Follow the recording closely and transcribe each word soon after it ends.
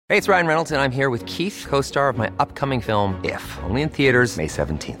Hey, it's Ryan Reynolds, and I'm here with Keith, co-star of my upcoming film, If, only in theaters May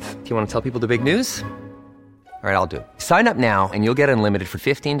 17th. Do you want to tell people the big news? All right, I'll do it. Sign up now and you'll get unlimited for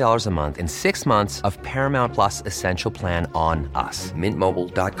 $15 a month and 6 months of Paramount Plus Essential Plan on us.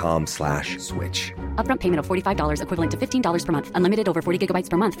 MintMobile.com/switch. Upfront payment of $45 equivalent to $15 per month. Unlimited over 40 gigabytes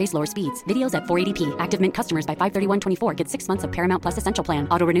per month. Face lower speeds. Videos at 480p. Active Mint customers by 531.24 get 6 months of Paramount Plus Essential Plan.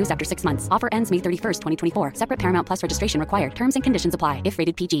 Auto renews after 6 months. Offer ends May 31st, 2024. Separate Paramount Plus registration required. Terms and conditions apply if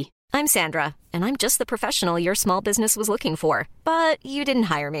rated PG. I'm Sandra, and I'm just the professional your small business was looking for. But you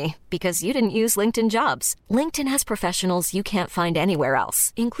didn't hire me because you didn't use LinkedIn Jobs. LinkedIn has professionals you can't find anywhere else,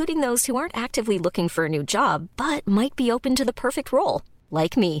 including those who aren't actively looking for a new job, but might be open to the perfect role,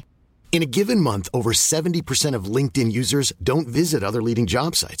 like me. In a given month, over 70% of LinkedIn users don't visit other leading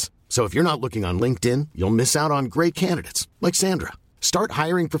job sites. So if you're not looking on LinkedIn, you'll miss out on great candidates like Sandra. Start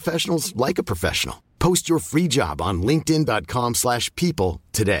hiring professionals like a professional. Post your free job on linkedin.com/people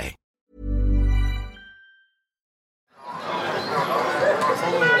today.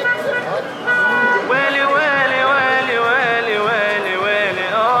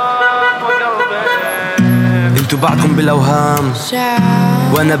 انتوا بعضكم بالاوهام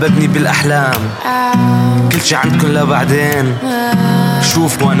وانا ببني بالاحلام كل شي عندكم لبعدين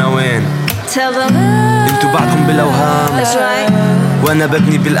شوف وانا وين انتوا بعضكم بالاوهام وانا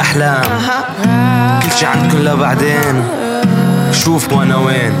ببني بالاحلام كل شي عندكم لبعدين شوف وانا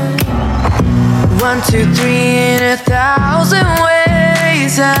وين 1, 2, 3 in 1,000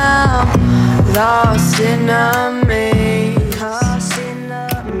 ways I'm lost in a maze.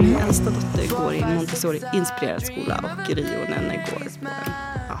 Min äldsta dotter går i Montessori-inspirerad skola och Rio och Nenne går på en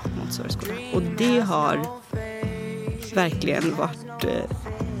Montessori-skola. Och det har verkligen varit...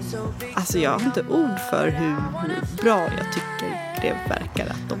 Alltså jag har inte ord för hur bra jag tycker det verkar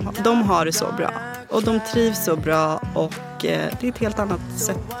att de har det så bra. Och de trivs så bra och det är ett helt annat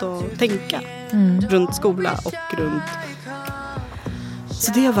sätt att tänka runt skola och runt...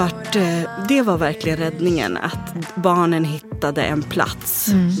 Så det var verkligen räddningen att barnen hittade en plats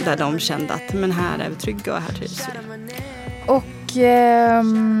där de kände att men här är vi trygga och här trivs vi. Och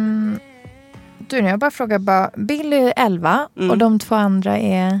du, jag bara frågar Billy är 11 och de två andra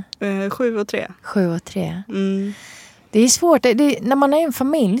är 7 och 3. 7 och 3. Det är svårt. När man är en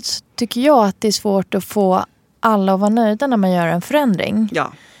familj så tycker jag att det är svårt att få alla att vara nöjda när man gör en förändring.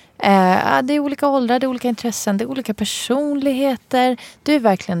 Ja. Det är olika åldrar, det är olika intressen, det är olika personligheter. Det är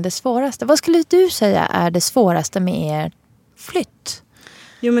verkligen det svåraste. Vad skulle du säga är det svåraste med er flytt?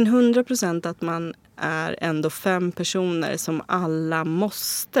 Jo, men 100% att man är ändå 5 personer som alla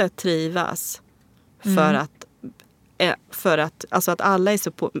måste trivas för att alltså att alla är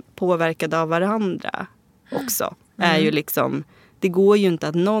så påverkade av varandra också. Är ju liksom, det går ju inte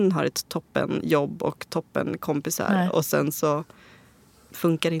att någon har ett toppenjobb och toppenkompisar och sen så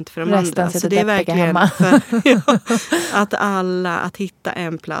funkar det inte för de andra. Så det är verkligen att hitta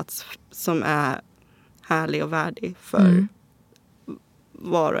en plats som är härlig och värdig för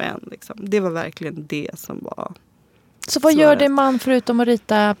var och en. Liksom. Det var verkligen det som var... Så vad gör din man förutom att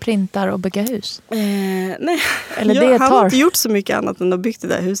rita printar och bygga hus? Nej, eller han har inte gjort så mycket annat än att bygga det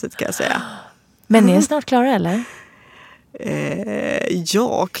där huset, ska jag säga. Men ni är snart klara, eller?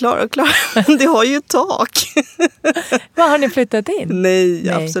 Ja, klara. Det har ju ett tak. Vad har ni flyttat in? Nej,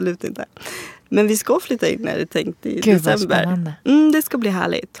 absolut inte. Men vi ska flytta in när det är tänkt i december. Det ska bli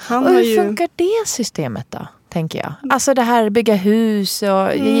härligt. Och hur funkar det systemet då, tänker jag? Alltså det här bygga hus och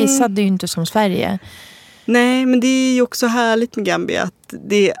jag gissade ju inte som Sverige. Nej, men det är ju också härligt med Gambia. Att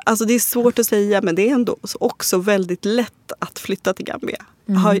det är svårt att säga, men det är ändå också väldigt lätt att flytta till Gambia.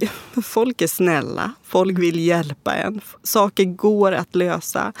 Folk är snälla, folk vill hjälpa en. Saker går att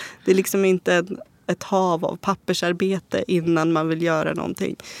lösa. Det är liksom inte ett hav av pappersarbete innan man vill göra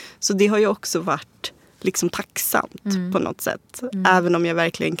någonting. Så det har ju också varit liksom tacksamt på något sätt. Även om jag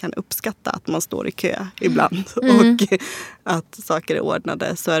verkligen kan uppskatta att man står i kö ibland och att saker är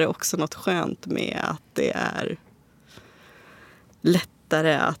ordnade, så är det också något skönt med att det är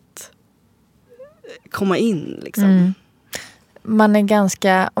lättare att komma in liksom. Man är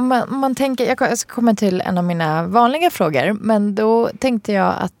ganska... Om man tänker, jag ska komma till en av mina vanliga frågor, men då tänkte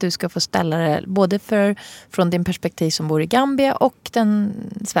jag att du ska få ställa det både från din perspektiv som bor i Gambia och den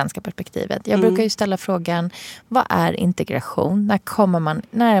svenska perspektivet. Jag brukar ju ställa frågan, vad är integration?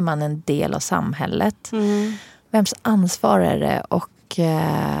 När är man en del av samhället? Vems ansvar är det? Och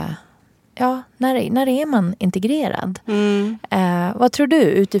när är man integrerad? Vad tror du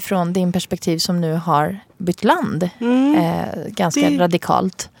utifrån din perspektiv som nu har bytt land ganska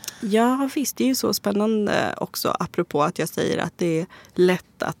radikalt? Ja, visst, det är ju så spännande också, apropå att jag säger att det är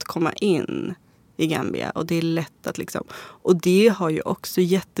lätt att komma in i Gambia. Och det är lätt att liksom... Och det har ju också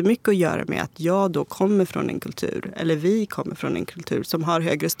jättemycket att göra med att jag då kommer från en kultur, eller vi kommer från en kultur som har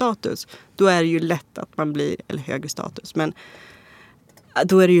högre status. Då är det ju lätt att man blir, eller högre status, men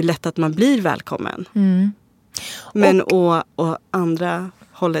då är det ju lätt att man blir välkommen. Men och andra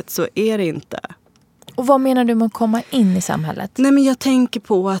hållet så är det inte. Och vad menar du med att komma in i samhället? Nej, men jag tänker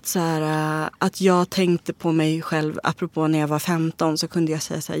på att, så här, att jag tänkte på mig själv. Apropå när jag var 15 så kunde jag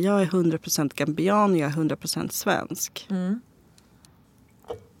säga så här, jag är 100% gambian och jag är 100% svensk.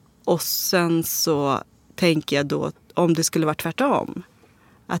 Och sen så tänker jag då, om det skulle vara tvärtom.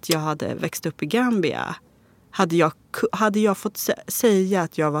 Att jag hade växt upp i Gambia. Hade jag fått säga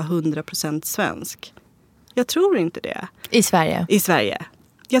att jag var 100% svensk? Jag tror inte det. I Sverige? I Sverige.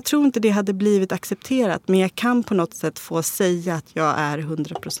 Jag tror inte det hade blivit accepterat. Men jag kan på något sätt få säga att jag är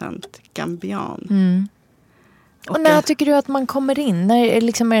 100% gambian. Och när tycker du att man kommer in? Är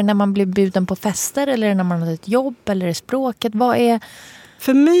det när man blir bjuden på fester? Eller är det när man har ett jobb? Eller är det språket? Vad är...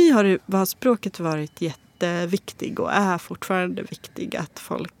 För mig har språket varit jätteviktig. Och är fortfarande viktig.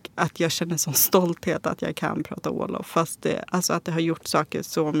 Att jag känner sån stolthet att jag kan prata wolof. Fast att det har gjort saker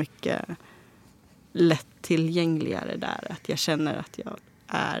så mycket lättillgängligare där. Att jag känner att jag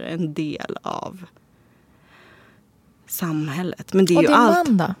är en del av samhället. Men det är och ju allt.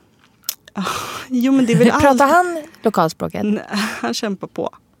 Man då? Jo, men det är väl allt. Pratar han lokalspråket? Nej, han kämpar på.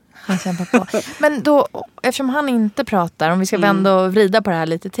 Men då, eftersom han inte pratar, om vi ska vända och vrida på det här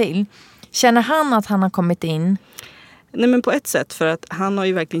lite till. Känner han att han har kommit in? Nej, men på ett sätt, för att han har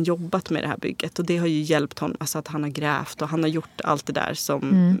ju verkligen jobbat med det här bygget. Och det har ju hjälpt honom, alltså att han har grävt och han har gjort allt det där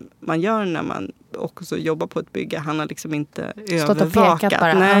som man gör när man också jobbar på ett bygge. Han har liksom inte övervakat.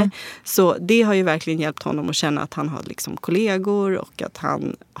 Bara. Nej. Så det har ju verkligen hjälpt honom att känna att han har liksom kollegor och att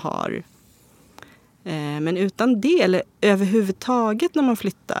han har... men utan det, eller överhuvudtaget när man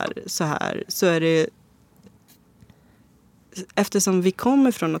flyttar så här, så är det... Eftersom vi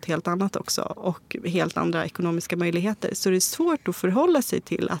kommer från något helt annat också och helt andra ekonomiska möjligheter, så är det svårt att förhålla sig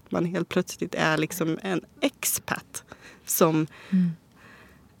till att man helt plötsligt är liksom en expat som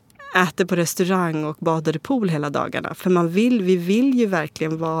äter på restaurang och badar i pool hela dagarna. För vi vill ju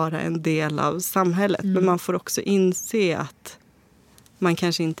verkligen vara en del av samhället, men man får också inse att man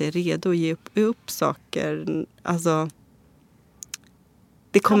kanske inte är redo att ge upp saker. Alltså...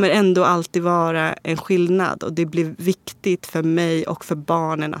 Det kommer ändå alltid vara en skillnad och det blir viktigt för mig och för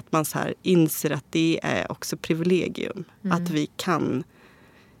barnen att man så här inser att det är också privilegium. Att vi kan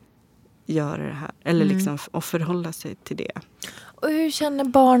göra det här eller liksom och förhålla sig till det. Och hur känner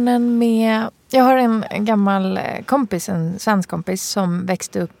barnen med... Jag har en gammal kompis, en svensk kompis som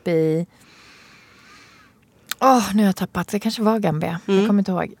växte upp i... nu har jag tappat. Det kanske var Gambia. Jag kommer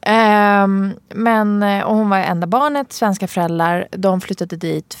inte ihåg. Och hon var enda barnet. Svenska föräldrar. De flyttade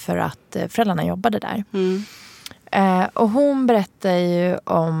dit för att föräldrarna jobbade där. Och hon berättade ju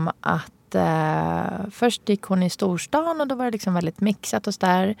om att först gick hon i storstan. Och då var det liksom väldigt mixat och så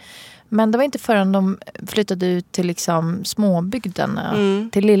där. Men det var inte förrän de flyttade ut till liksom småbygden.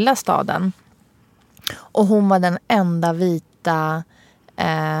 Till lilla staden. Och hon var den enda vita...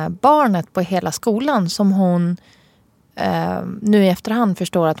 barnet på hela skolan som hon nu i efterhand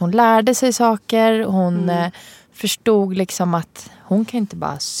förstår att hon lärde sig saker. Hon förstod liksom att hon kan inte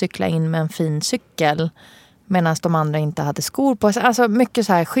bara cykla in med en fin cykel medan de andra inte hade skor på sig. Alltså mycket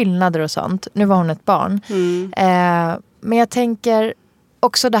så här skillnader och sånt. Nu var hon ett barn. Men jag tänker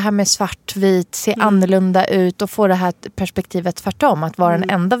också det här med svartvit, se annorlunda ut och få det här perspektivet tvärtom. Att vara den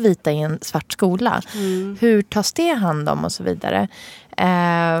enda vita i en svart skola. Hur tas det hand om och så vidare?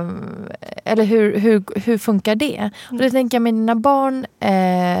 Eller hur funkar det? Och det tänker jag med dina barn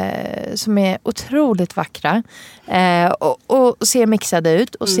som är otroligt vackra och ser mixade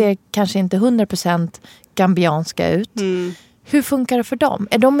ut och ser kanske inte 100% gambianska ut. Hur funkar det för dem?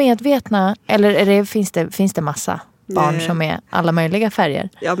 Är de medvetna eller finns det massa barn som är alla möjliga färger?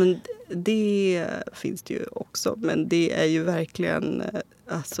 Ja, men det finns det ju också. Men det är ju verkligen,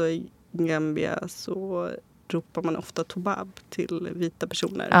 alltså i Gambia så ropar man ofta tobab till vita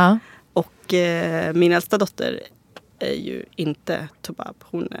personer. Ja. Och min äldsta dotter är ju inte tobab.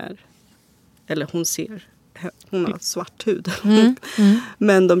 Hon har svart hud.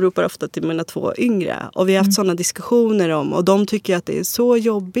 Men de ropar ofta till mina två yngre. Och vi har haft sådana diskussioner om. Och de tycker att det är så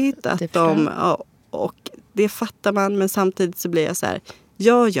jobbigt att och det fattar man, men samtidigt så blir jag så här,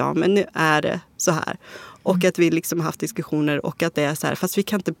 ja, men nu är det så här. Och att vi liksom har haft diskussioner och att det är så här, fast vi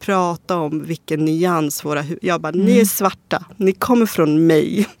kan inte prata om vilken nyans våra jag bara, ni är svarta, ni kommer från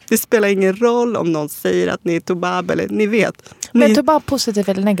mig. Det spelar ingen roll om någon säger att ni är tobab eller ni vet. Men tobab positiv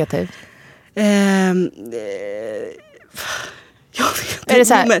eller negativ? Är det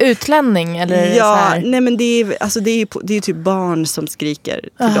så här utlänning? Eller är det så här? Nej men det är typ barn som skriker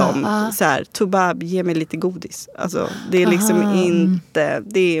till dem. Så här, Tobab, ge mig lite godis. Alltså, det är liksom inte,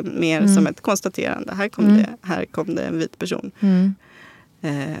 det är mer som ett konstaterande. Här kom det en vit person.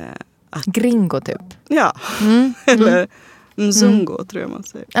 Gringo typ. Ja, eller mzungo tror jag man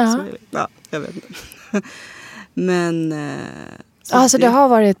säger. Ja, jag vet inte. Men... Alltså det har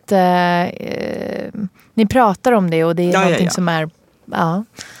varit... ni pratar om det och det är någonting som är... Ja.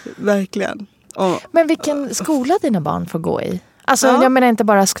 Verkligen. Men vilken skola dina barn får gå i? Alltså jag menar inte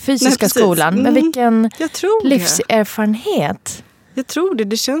bara fysiska skolan. Men vilken livserfarenhet. Jag tror det.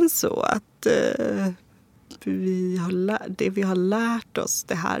 Det känns så att vi har lärt oss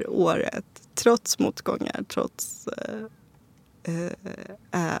det här året. Trots motgångar. Trots...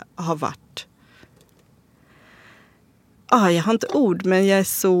 har varit... jag har inte ord, men jag är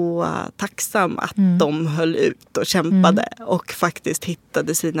så tacksam att de höll ut och kämpade och faktiskt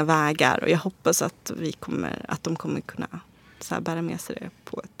hittade sina vägar. Och jag hoppas att de kommer kunna så här bära med sig det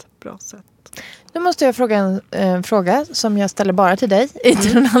på ett bra sätt. Nu måste jag fråga en fråga som jag ställer bara till dig, inte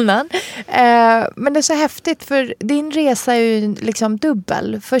till någon annan. Men det är så häftigt för din resa är ju liksom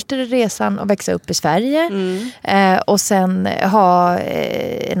dubbel. Först är det resan att växa upp i Sverige och sen ha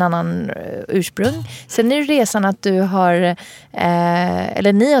en annan ursprung. Sen är det resan att du har,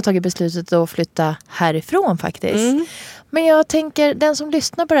 eller ni har tagit beslutet att flytta härifrån faktiskt. Men jag tänker, den som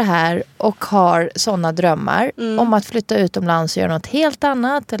lyssnar på det här och har sådana drömmar om att flytta utomlands och göra något helt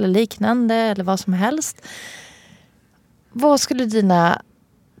annat eller liknande eller vad som helst. Vad skulle dina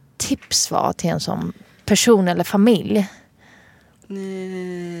tips vara till en sån person eller familj?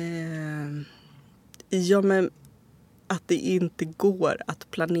 Ja, men att det inte går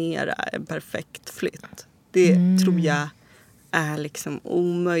att planera en perfekt flytt. Det tror jag är liksom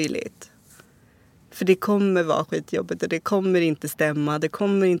omöjligt. För det kommer vara skitjobbigt och det kommer inte stämma. Det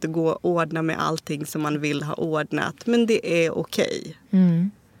kommer inte gå att ordna med allting som man vill ha ordnat. Men det är okej.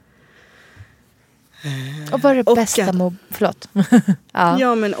 Och vad är det bästa förlåt.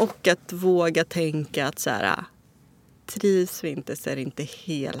 Ja, men och att våga tänka att så här, trivs vi inte så är det inte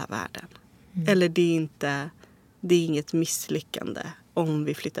hela världen. Eller det är inget misslyckande om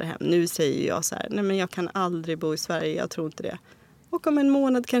vi flyttar hem. Nu säger jag så här, nej men jag kan aldrig bo i Sverige, jag tror inte det. Och om en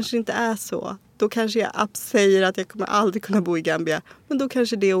månad kanske det inte är så. Då kanske jag säger att jag kommer aldrig kunna bo i Gambia. Men då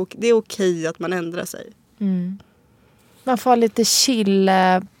kanske det är okej att man ändrar sig. Man får lite chill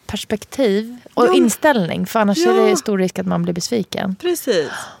perspektiv och inställning. För annars är det stor risk att man blir besviken. Precis.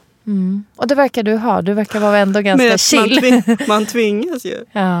 Och det verkar du ha. Du verkar vara ändå ganska chill. Man tvingas ju.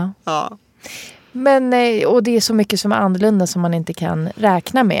 Ja. Men, och det är så mycket som är annorlunda som man inte kan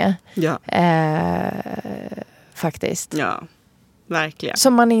räkna med. Ja. Faktiskt. Ja. Verkligen.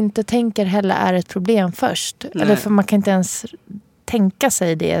 Som man inte tänker heller är ett problem först. Nej. Eller för man kan inte ens tänka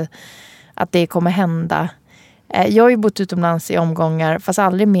sig det. Att det kommer hända. Jag har ju bott utomlands i omgångar. Fast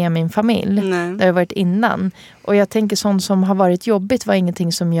aldrig med min familj. Nej. Det har varit innan. Och jag tänker sånt som har varit jobbigt var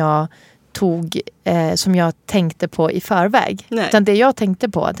ingenting som jag som jag tänkte på i förväg. Nej. Utan det jag tänkte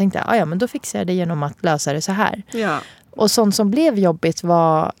på. Jag tänkte men då fixar jag det genom att lösa det så här. Ja. Och sånt som blev jobbigt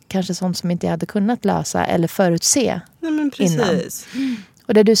var kanske sånt som inte jag hade kunnat lösa eller förutse. Nej, men precis. Innan.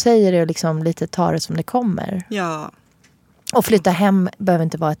 Och det du säger är liksom lite ta det som det kommer. Ja. Och flytta hem behöver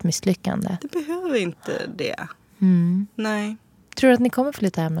inte vara ett misslyckande. Det behöver inte det. Nej. Tror du att ni kommer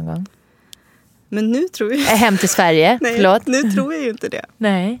flytta hem någon gång? Men nu tror jag... Hem till Sverige, nej, förlåt. Nu tror jag ju inte det.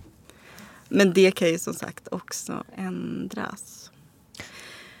 Nej. Men det kan ju som sagt också ändras.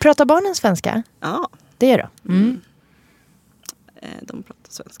 Pratar barnen svenska? Ja. Det är då? De pratar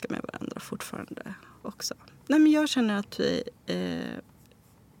svenska med varandra fortfarande också. Nej, men jag känner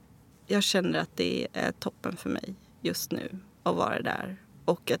att det är toppen för mig just nu att vara där.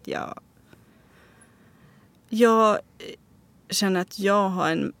 Och att jag känner att jag har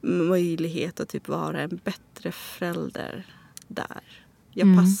en möjlighet att typ vara en bättre förälder där.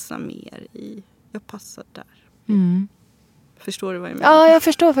 Jag passar jag passar där. Förstår du vad jag menar? Ja, jag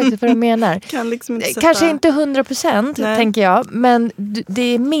förstår faktiskt vad du menar. Kan liksom inte kanske inte 100% tänker jag. Men det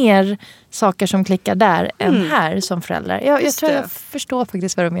är mer saker som klickar där än här som förälder. Jag tror jag förstår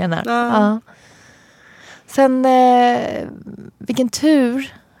faktiskt vad du menar. Ja. Sen, vilken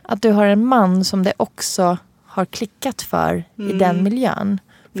tur att du har en man som det också har klickat för i den miljön.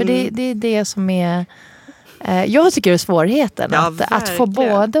 För det är det som är... Jag tycker det är svårigheten att få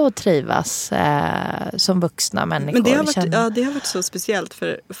både att trivas som vuxna människor. Men det har varit så speciellt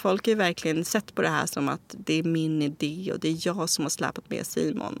för folk har verkligen sett på det här som att det är min idé och det är jag som har släpat med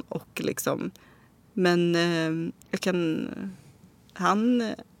Simon. Och liksom, men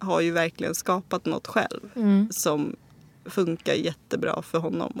han har ju verkligen skapat något själv som funkar jättebra för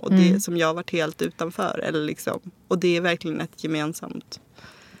honom. Och det som jag har varit helt utanför. Eller liksom, och det är verkligen ett gemensamt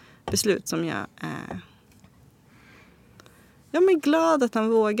beslut som jag är glad att han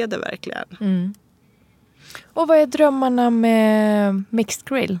vågade verkligen. Mm. Och vad är drömmarna med Mixed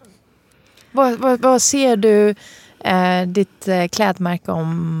Grill? Vad ser du ditt klädmärke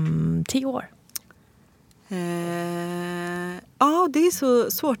om 10 år? Ja, det är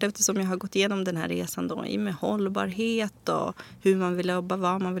så svårt eftersom jag har gått igenom den här resan då med hållbarhet och hur man vill jobba,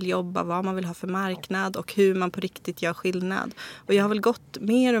 vad man vill ha för marknad och hur man på riktigt gör skillnad. Och jag har väl gått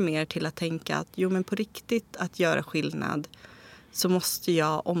mer och mer till att tänka att men på riktigt att göra skillnad så måste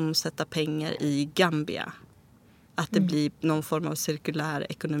jag omsätta pengar i Gambia. Att det blir någon form av cirkulär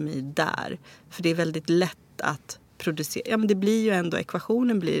ekonomi där. För det är väldigt lätt att producera. Ja, men det blir ju ändå,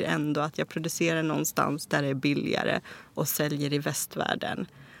 ekvationen blir ändå att jag producerar någonstans där det är billigare och säljer i västvärlden.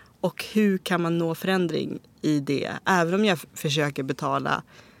 Och hur kan man nå förändring i det? Även om jag försöker betala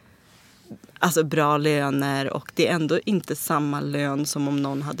alltså bra löner och det är ändå inte samma lön som om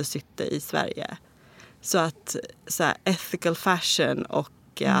någon hade suttit i Sverige. Så att så här, ethical fashion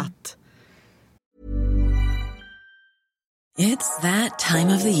och att It's that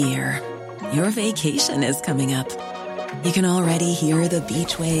time of the year. Your vacation is coming up. You can already hear the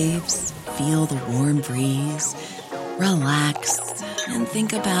beach waves, feel the warm breeze, relax and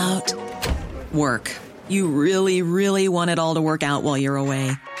think about work. You really, really want it all to work out while you're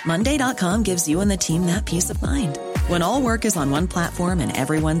away. Monday.com gives you and the team that peace of mind. When all work is on one platform and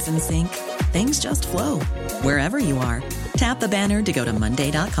everyone's in sync, things just flow. Wherever you are, tap the banner to go to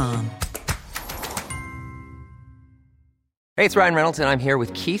Monday.com. Hey, it's Ryan Reynolds, and I'm here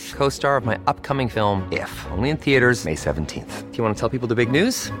with Keith, co-star of my upcoming film, If, only in theaters May 17th. Do you want to tell people the big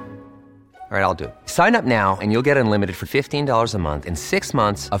news? All right, I'll do it. Sign up now and you'll get unlimited for $15 a month and 6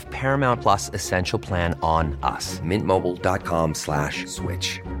 months of Paramount Plus Essential Plan on us.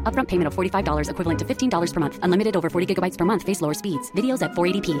 MintMobile.com/switch. Upfront payment of $45 equivalent to $15 per month. Unlimited over 40 gigabytes per month. Face lower speeds. Videos at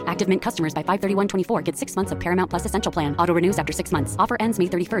 480p. Active Mint customers by 531.24 get 6 months of Paramount Plus Essential Plan. Auto renews after 6 months. Offer ends May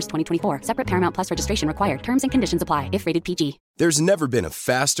 31st, 2024. Separate Paramount Plus registration required. Terms and conditions apply if rated PG. There's never been a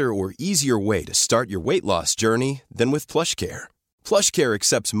faster or easier way to start your weight loss journey than with PlushCare. PlushCare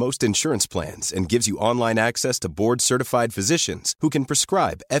accepts most insurance plans and gives you online access to board-certified physicians who can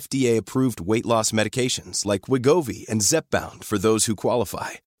prescribe FDA-approved weight loss medications like Wegovy and Zepbound for those who qualify.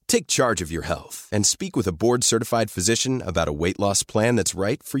 Take charge of your health and speak with a board-certified physician about a weight loss plan that's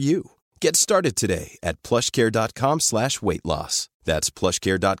right for you. Get started today at plushcare.com/weightloss. That's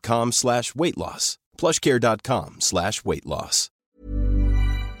plushcare.com/weightloss. plushcare.com/weightloss.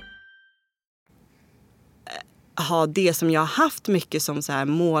 Ha det som jag har haft mycket som så här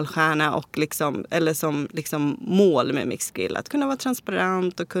målstjärna och liksom, eller som liksom mål med Mixed Grill. Att kunna vara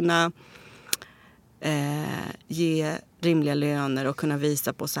transparent och kunna ge rimliga löner och kunna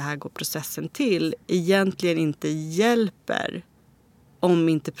visa på så här går processen till. Egentligen inte hjälper om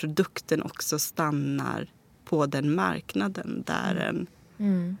inte produkten också stannar på den marknaden där den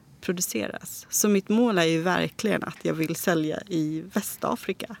produceras. Så mitt mål är ju verkligen att jag vill sälja i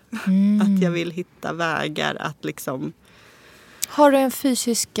Västafrika. Att jag vill hitta vägar att liksom... Har du en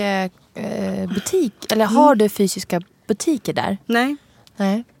fysisk butik? Eller har du fysiska butiker där? Nej.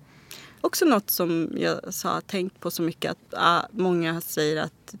 Också något som jag har tänkt på så mycket att många säger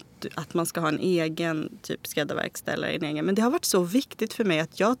att man ska ha en egen typ skräddarverkstad eller en egen. Men det har varit så viktigt för mig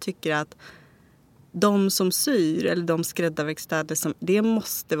att jag tycker att de som syr eller de skräddarverkstäder som det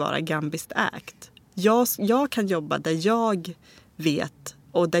måste vara gambiskt ägt. Jag kan jobba där jag vet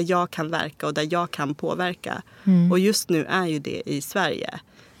och där jag kan verka och där jag kan påverka. Och just nu är ju det i Sverige.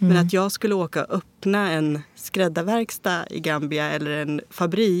 Men att jag skulle åka och öppna en skräddarverkstad i Gambia eller en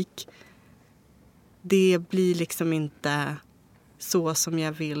fabrik, det blir liksom inte så som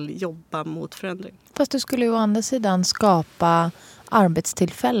jag vill jobba mot förändring. Fast du skulle ju å andra sidan skapa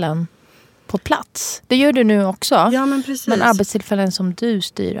arbetstillfällen på plats. Det gör du nu också. Ja, men precis. Men arbetstillfällen som du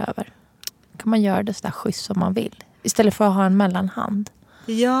styr över. Kan man göra det så där schysst som man vill. Istället för att ha en mellanhand.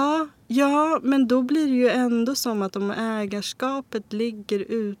 Ja, men då blir det ju ändå som att om ägarskapet ligger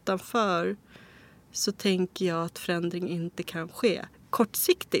utanför så tänker jag att förändring inte kan ske.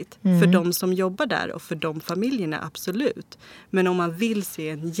 Kortsiktigt för de som jobbar där och för de familjerna, absolut. Men om man vill se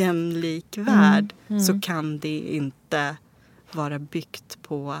en jämlik värld så kan det inte vara byggt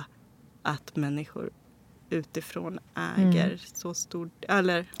på att människor utifrån äger så stort...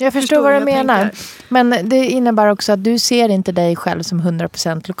 Eller, jag förstår vad du menar. Tänker. Men det innebär också att du ser inte dig själv som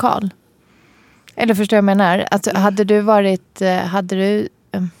 100% lokal. Eller förstår jag menar? Att hade du varit...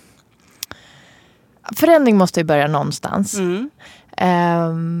 förändring måste ju börja någonstans.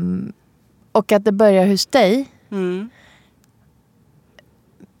 Och att det börjar hos dig.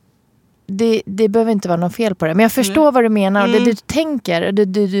 det behöver inte vara något fel på det. Men jag förstår vad du menar. Och det du tänker, det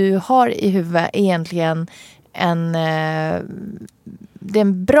du har i huvudet är egentligen det är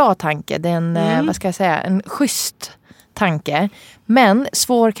en bra tanke. Det är en, vad ska jag säga, en schysst tanke. Men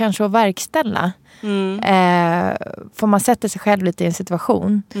svår kanske att verkställa. För man sätter sig själv lite i en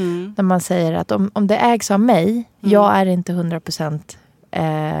situation där man säger att om det ägs av mig, jag är inte 100%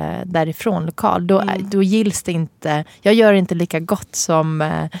 därifrån lokal, då gills det inte, jag gör inte lika gott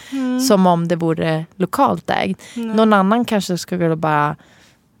som om det vore lokalt ägt. Någon annan kanske skulle bara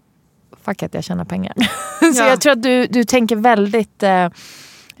fuck att jag tjänar pengar. Så jag tror att du tänker väldigt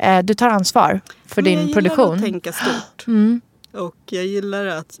du tar ansvar för din produktion. Jag gillar att tänka stort. Och jag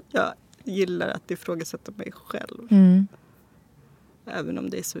gillar att ifrågasätta mig själv. Även om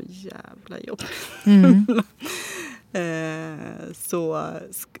det är så jävla jobbigt.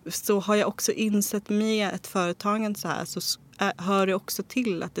 Så har jag också insett med ett företagande så här, så hör det också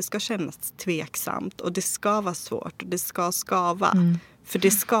till att det ska kännas tveksamt och det ska vara svårt och det ska skava. För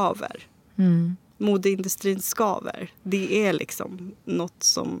det skaver. Modeindustrin skaver. Det är liksom något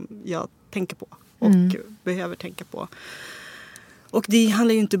som jag tänker på och behöver tänka på. Och det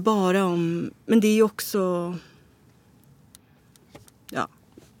handlar ju inte bara om, men det är ju också, jag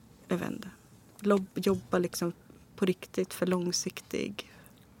vet inte, jobba liksom på riktigt för långsiktig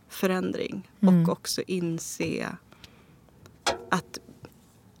förändring. Och också inse att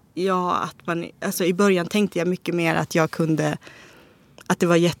man, alltså i början tänkte jag mycket mer att jag kunde, att det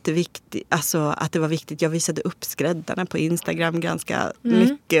var jätteviktigt, alltså att det var viktigt. Jag visade upp skräddarna på Instagram ganska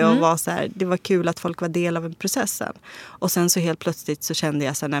mycket och var så här, det var kul att folk var del av en processen. Och sen så helt plötsligt så kände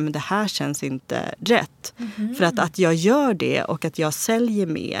jag så här, nej men det här känns inte rätt. För att jag gör det och att jag säljer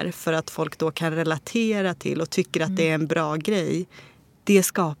mer för att folk då kan relatera till och tycker att det är en bra grej. Det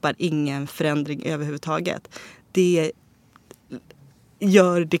skapar ingen förändring överhuvudtaget. Det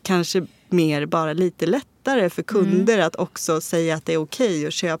gör det kanske mer bara lite lättare för kunder att också säga att det är okej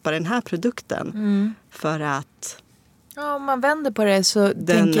att köpa den här produkten. För att... Ja, om man vänder på det så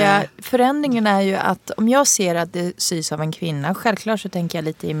tänker jag, förändringen är ju att om jag ser att det sys av en kvinna, självklart så tänker jag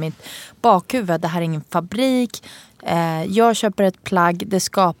lite i mitt bakhuvud, det här är ingen fabrik. Jag köper ett plagg, det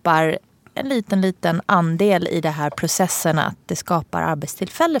skapar en liten andel i det här processen att det skapar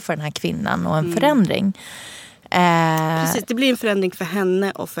arbetstillfälle för den här kvinnan och en förändring. Precis, det blir en förändring för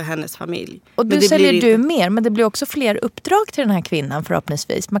henne och för hennes familj. Och du säljer du mer, men det blir också fler uppdrag till den här kvinnan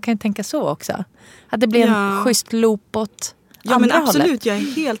förhoppningsvis. Man kan ju tänka så också. Att det blir en schysst loop åt andra men absolut, hållet. Jag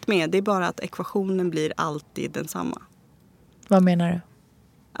är helt med. Det är bara att ekvationen blir alltid densamma. Vad menar du?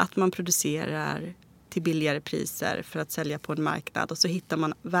 Att man producerar till billigare priser för att sälja på en marknad. Och så hittar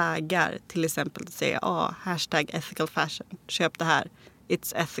man vägar, till exempel att säga #ethical fashion, köp det här.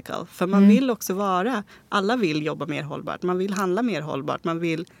 It's ethical. För man vill också alla vill jobba mer hållbart. Man vill handla mer hållbart.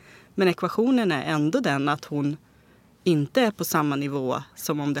 Men ekvationen är ändå den att hon inte är på samma nivå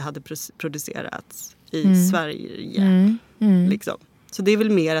som om det hade producerats i Sverige. Liksom. Så det är väl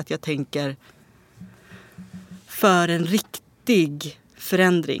mer att jag tänker för en riktig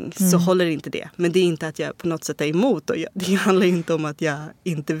förändring så håller inte det. Men det är inte att jag på något sätt är emot. Och det handlar inte om att jag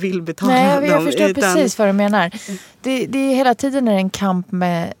inte vill betala dem. Nej, jag förstår precis vad du menar. Det är hela tiden en kamp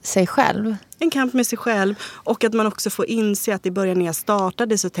med sig själv. En kamp med sig själv. Och att man också får inse att i början när jag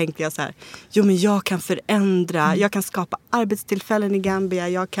startade så tänkte jag så här. Jo, men jag kan förändra. Jag kan skapa arbetstillfällen i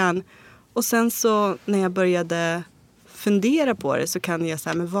Gambia. Och sen så när jag började fundera på det så kan jag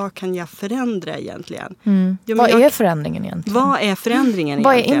säga, men vad kan jag förändra egentligen? Vad är förändringen egentligen? Vad är förändringen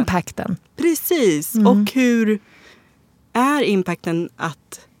Vad egentligen? är impacten? Precis. Och hur är impacten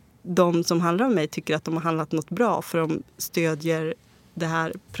att de som handlar om mig tycker att de har handlat något bra för de stödjer det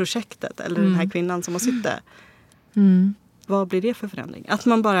här projektet eller den här kvinnan som har sytt det. Vad blir det för förändring? Att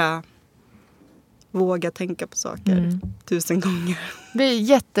man bara vågar tänka på saker 1000 gånger. Det är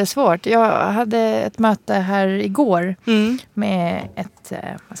jättesvårt. Jag hade ett möte här igår med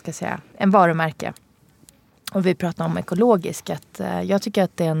en varumärke. Och vi pratade om ekologiskt. Jag tycker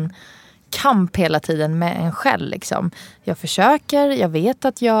att det är en kamp hela tiden med en själv. Liksom. Jag försöker, jag vet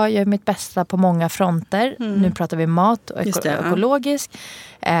att jag gör mitt bästa på många fronter. Nu pratar vi mat och ekologiskt.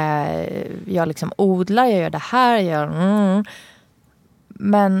 Jag liksom odlar, jag gör det här.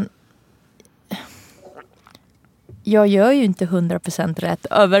 Men jag gör ju inte 100% rätt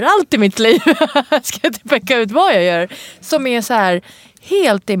överallt i mitt liv. Ska jag inte peka ut vad jag gör. Som är så här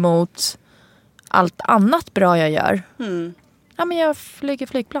helt emot allt annat bra jag gör. Ja, men jag flyger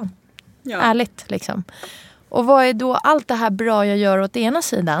flygplan. Ärligt liksom. Och vad är då allt det här bra jag gör åt ena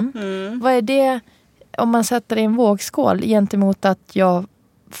sidan? Vad är det om man sätter det i en vågskål gentemot att jag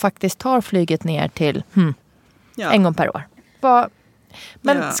faktiskt tar flyget ner till en gång per år?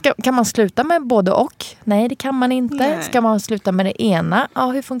 Men kan man sluta med både och? Nej, det kan man inte. Nej. Ska man sluta med det ena? Ja,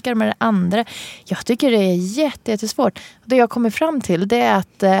 hur funkar det med det andra? Jag tycker det är jättesvårt. Det jag kommer fram till, det är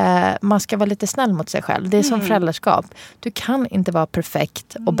att man ska vara lite snäll mot sig själv. Det är som föräldraskap. Du kan inte vara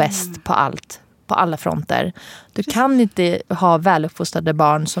perfekt och bäst på allt. På alla fronter. Du kan inte ha väluppfostrade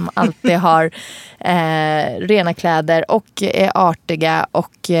barn som alltid har rena kläder och är artiga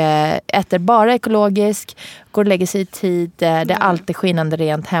och äter bara ekologiskt, går och lägger sig i tid. Det är alltid skinande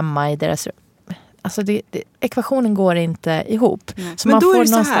rent hemma i deras rum. Alltså ekvationen går inte ihop. Så men man då får är det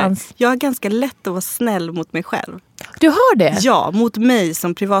så någonstans... här, jag har ganska lätt att vara snäll mot mig själv. Du har det? Ja, mot mig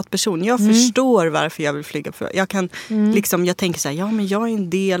som privatperson. Jag förstår varför jag vill flyga. Jag kan jag tänker så här, ja men jag är en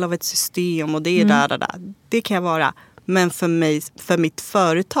del av ett system och det är där. Det kan jag vara. Men för mitt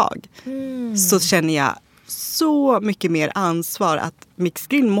företag så känner jag så mycket mer ansvar att Mixed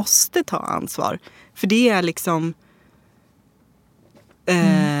Grill måste ta ansvar. För det är liksom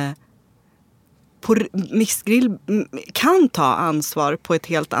Mixed Grill kan ta ansvar på ett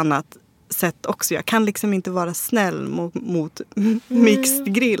helt annat sätt också. Jag kan liksom inte vara snäll mot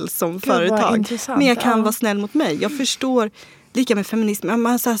Mixed Grill som företag. Men jag kan vara snäll mot mig. Jag förstår, lika med feminism,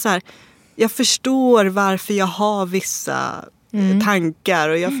 man säger så här, jag förstår varför jag har vissa tankar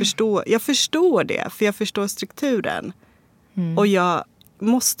och jag förstår det, för jag förstår strukturen. Och jag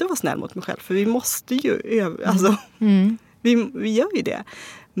måste vara snäll mot mig själv, för vi måste ju vi gör ju det.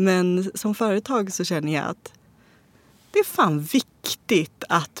 Men som företag så känner jag att det är fan viktigt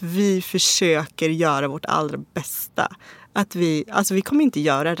att vi försöker göra vårt allra bästa. Att vi kommer inte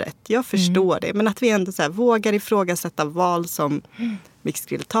göra rätt, jag förstår det. Men att vi ändå så här vågar ifrågasätta val som Mixed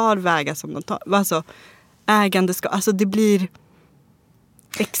Grill tar, vägar som de tar. Alltså ägandeskap, alltså det blir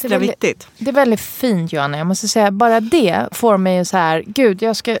extra viktigt. Det är väldigt fint, Johanna. Jag måste säga, bara det får mig ju så här, gud,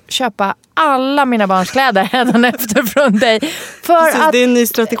 jag ska köpa alla mina barns kläder redan efter från dig. Precis, det är en ny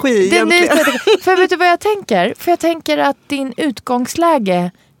strategi egentligen. För vet du vad jag tänker? För jag tänker att din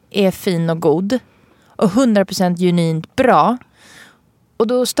utgångsläge är fin och god och 100% genuint bra. Och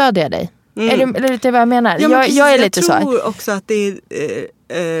då stödjer jag dig. Eller lite vad jag menar? Ja, jag är lite så. Jag tror också att det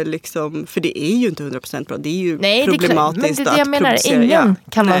är liksom, för det är ju inte 100% bra. Det är ju problematiskt men det jag menar, ingen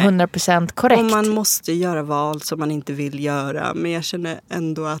kan vara 100% korrekt. Och man måste göra val som man inte vill göra. Men jag känner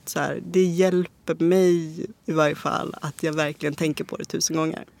ändå att så här, det hjälper mig i varje fall att jag verkligen tänker på det 1000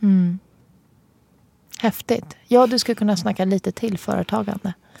 gånger. Häftigt. Ja, du skulle kunna snacka lite till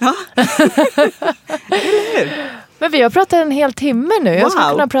företagande. Ja, eller hur? Men vi har pratat en hel timme nu. Jag skulle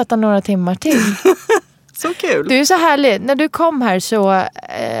kunna prata några timmar till. Så kul. Du är så härlig. När du kom här så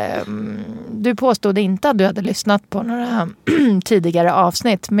du påstod inte att du hade lyssnat på några tidigare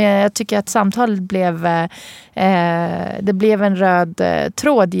avsnitt. Men jag tycker att samtalet blev det blev en röd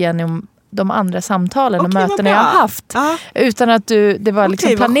tråd genom de andra samtalen och mötena jag har haft. Utan att det var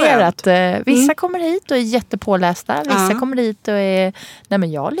liksom planerat. Vissa kommer hit och är jättepålästa. Vissa kommer hit och är... Nej,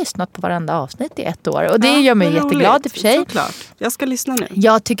 men jag har lyssnat på varenda avsnitt i 1 år. Och det gör mig jätteglad i och för sig. Såklart. Jag ska lyssna nu.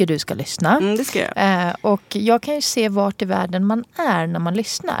 Jag tycker du ska lyssna. Det ska jag. Och jag kan ju se vart i världen man är när man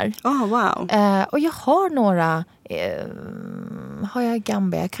lyssnar. Wow. Och jag har några... har jag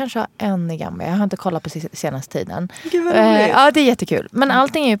Gambia? Jag kanske har en i Gambia. Jag har inte kollat på senaste tiden. Gud, vad roligt. Ja, det är jättekul. Men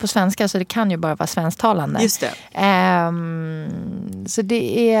allting är ju på svenska, så det kan ju bara vara svensktalande. Just det. Så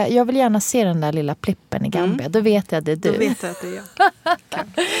det är, jag vill gärna se den där lilla plippen i Gambia. Då vet jag att det är du. Då vet jag att det är jag.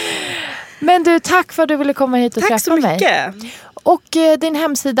 Men du, tack för att du ville komma hit och träffa mig. Tack så mycket. Och din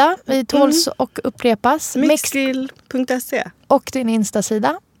hemsida tåls och upprepas. Mixedgrill.se. Och din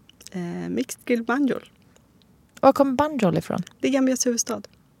Insta-sida? Mixed Grill Banjul. Var kommer Banjul ifrån? Det är Gambias huvudstad.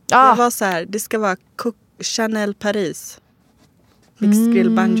 Det var så här, det ska vara Chanel Paris. Mixed Grill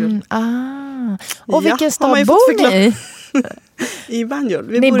Banjul. Och vilken stad bor ni i? I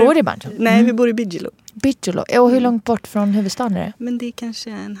Banjul. Ni bor i Banjul? Nej, vi bor i Bijilo. Och hur långt bort från huvudstaden är det? Men det är kanske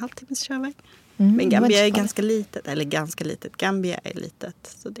en halvtimmes körväg. Men Gambia är ganska litet. Eller ganska litet. Gambia är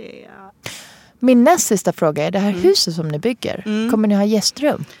litet. Så det är... Min näst sista fråga är det här huset som ni bygger. Kommer ni ha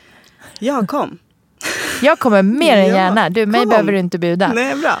gästrum? Ja, kom. Jag kommer mer än gärna. Du, mig behöver du inte bjuda.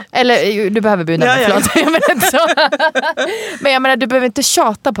 Nej, bra. Eller du behöver bjuda mig, förlåt. Jag menar inte så. Men jag menar, du behöver inte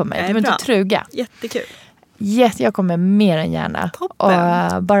tjata på mig. Du behöver inte truga. Jättekul. Jag kommer mer än gärna. Toppen.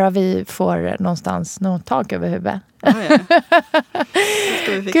 Och bara vi får något tak över huvudet.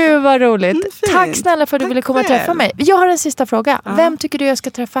 Gud vad roligt. Tack snälla för att du ville komma och träffa mig. Jag har en sista fråga. Vem tycker du jag ska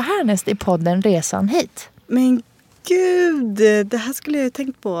träffa härnäst i podden Resan hit? Men gud, det här skulle jag ju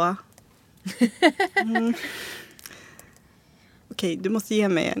tänkt på. Okej, du måste ge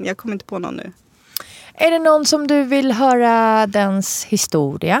mig en. Jag kommer inte på någon nu. Är det någon som du vill höra dens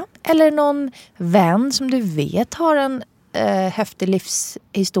historia? Eller någon vän som du vet har en häftig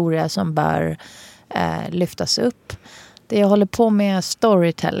livshistoria som bör lyftas upp. Det jag håller på med är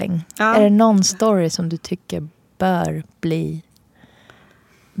storytelling. Ja. Är det någon story som du tycker bör bli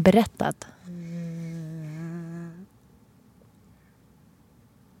berättad?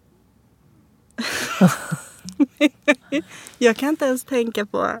 Jag kan inte ens tänka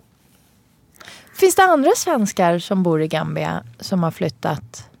på. Finns det andra svenskar som bor i Gambia som har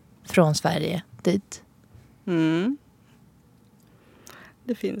flyttat från Sverige dit?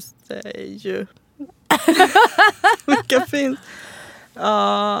 Det finns det ju. Vilka finns?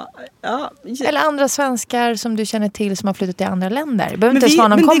 Ja. Eller andra svenskar som du känner till som har flyttat till andra länder. Behöver inte vara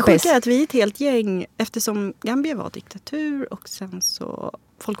någon kompis. Men det är sjukt att vi är ett helt gäng, eftersom Gambia var diktatur och sen så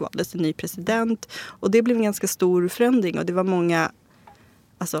folk valdes en ny president och det blev en ganska stor förändring och det var många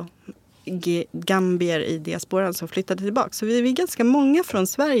gambier i diasporan som flyttade tillbaka. Så vi är ganska många från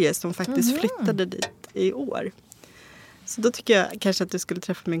Sverige som faktiskt flyttade dit i år. Så då tycker jag kanske att du skulle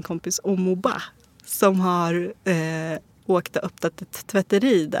träffa min kompis Omoba som har åkt och öppnat ett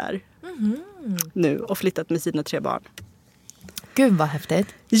tvätteri där nu och flyttat med sina 3 barn. Gud vad häftigt.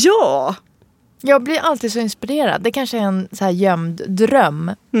 Ja! Jag blir alltid så inspirerad. Det kanske är en så här gömd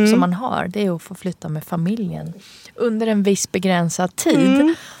dröm som man har. Det är att få flytta med familjen under en viss begränsad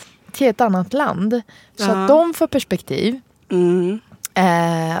tid till ett annat land. Så att de får perspektiv.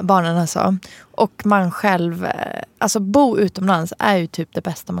 Barnen alltså. Och man själv, alltså bo utomlands är ju typ det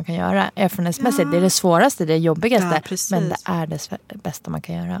bästa man kan göra. Erfarenhetsmässigt, det är det svåraste, det är det jobbigaste. Men det är det bästa man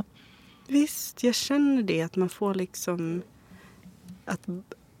kan göra. Visst, jag känner det. Att man får liksom att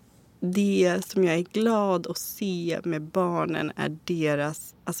det som jag är glad att se med barnen är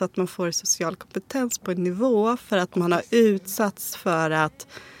deras, alltså att man får social kompetens på en nivå för att man har utsatts för att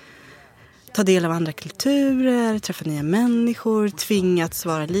ta del av andra kulturer, träffa nya människor, tvingats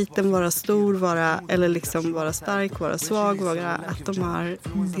vara liten, vara stor, eller liksom vara stark, vara svag, att de har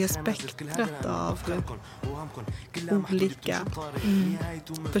det spektrat av olika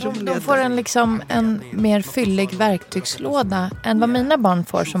personligheter. De får en mer fyllig verktygslåda än vad mina barn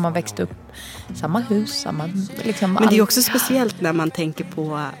får som har växt upp i samma hus, Men det är också speciellt när man tänker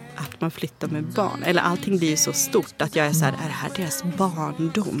på att man flyttar med barn. Eller allting blir ju så stort att jag är så här, är det här deras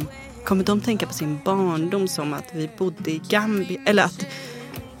barndom? Kommer de tänka på sin barndom som att vi bodde i Gambia? Eller att,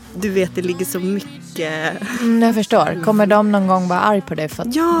 du vet, det ligger så mycket... Jag förstår. Kommer de någon gång vara arg på dig? För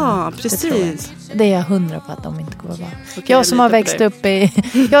att, ja, precis. Det är jag 100 på att de inte kommer vara. Okay, jag som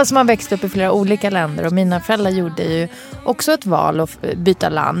har växt upp i flera olika länder och mina föräldrar gjorde ju också ett val att byta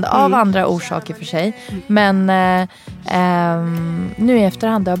land av andra orsaker för sig. Men nu i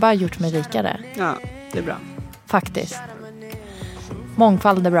efterhand har jag bara gjort mig rikare. Ja, det är bra. Faktiskt.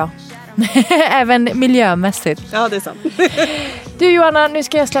 Mångfald är bra. Även miljömässigt. Ja, det är sant. Du Johanna, nu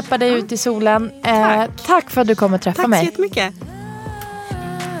ska jag släppa dig ut i solen. Tack för att du kom och träffa mig. Tack så jättemycket.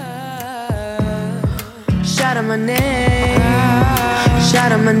 Shout my name,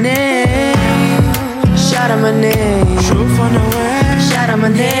 shout my name, shout my name, shout my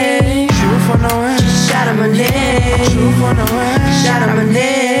name, shout my name, shout my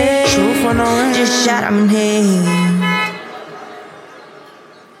name, just shout my name.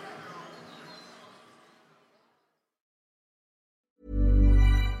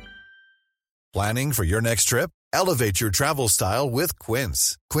 Planning for your next trip? Elevate your travel style with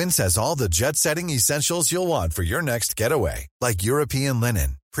Quince. Quince has all the jet-setting essentials you'll want for your next getaway, like European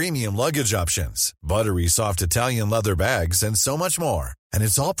linen, premium luggage options, buttery soft Italian leather bags, and so much more. And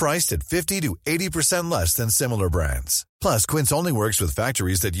it's all priced at 50 to 80% less than similar brands. Plus, Quince only works with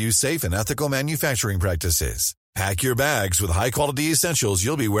factories that use safe and ethical manufacturing practices. Pack your bags with high-quality essentials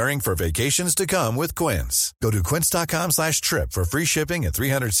you'll be wearing for vacations to come with Quince. Go to quince.com/trip for free shipping and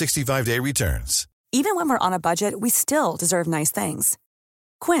 365-day returns. Even when we're on a budget, we still deserve nice things.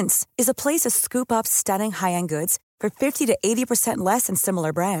 Quince is a place to scoop up stunning high-end goods for 50 to 80% less than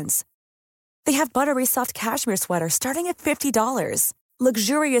similar brands. They have buttery soft cashmere sweaters starting at $50,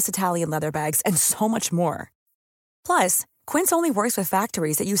 luxurious Italian leather bags, and so much more. Plus, Quince only works with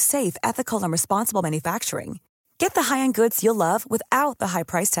factories that use safe, ethical, and responsible manufacturing. Get the high-end goods you'll love without the high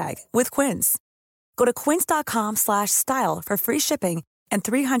price tag with Quince. Go to quince.com/style for free shipping and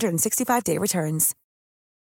 365-day returns.